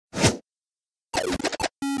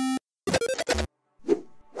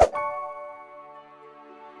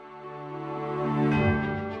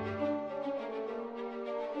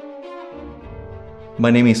My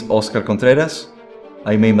name is Oscar Contreras.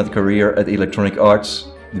 I made my career at Electronic Arts,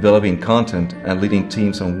 developing content and leading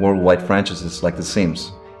teams on worldwide franchises like The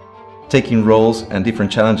Sims, taking roles and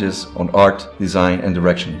different challenges on art, design, and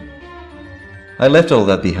direction. I left all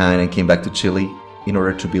that behind and came back to Chile in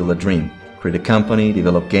order to build a dream, create a company,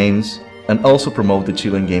 develop games, and also promote the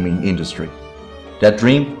Chilean gaming industry. That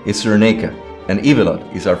dream is Cyrenaica, and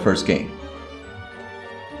Evilot is our first game.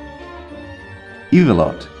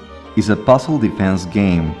 Evilot is a puzzle defense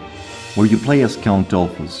game where you play as Count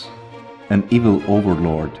Dolphus, an evil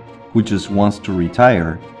overlord who just wants to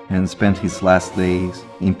retire and spend his last days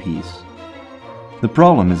in peace. The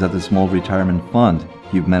problem is that the small retirement fund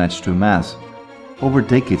you've managed to amass over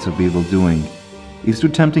decades of evil doing is too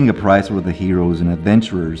tempting a prize for the heroes and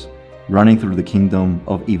adventurers running through the kingdom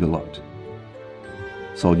of Evilot.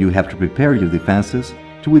 So you have to prepare your defenses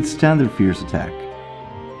to withstand their fierce attack.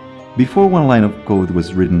 Before one line of code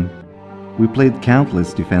was written, we played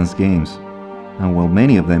countless defense games, and while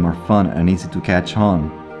many of them are fun and easy to catch on,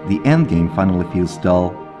 the endgame finally feels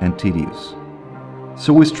dull and tedious.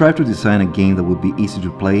 So we strive to design a game that would be easy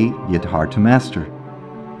to play yet hard to master.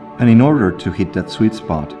 And in order to hit that sweet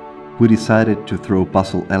spot, we decided to throw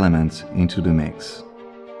puzzle elements into the mix.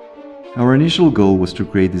 Our initial goal was to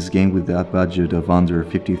create this game with a budget of under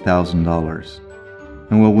 $50,000.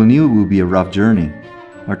 And while we knew it would be a rough journey,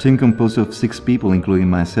 our team, composed of 6 people including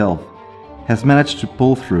myself, has managed to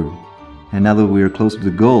pull through, and now that we are close to the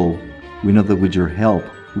goal, we know that with your help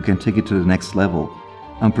we can take it to the next level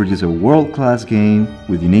and produce a world-class game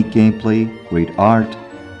with unique gameplay, great art,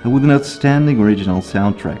 and with an outstanding original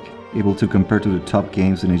soundtrack, able to compare to the top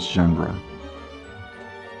games in each genre.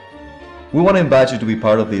 We want to invite you to be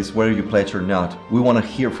part of this, whether you pledge or not. We want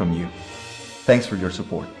to hear from you. Thanks for your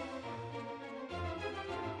support.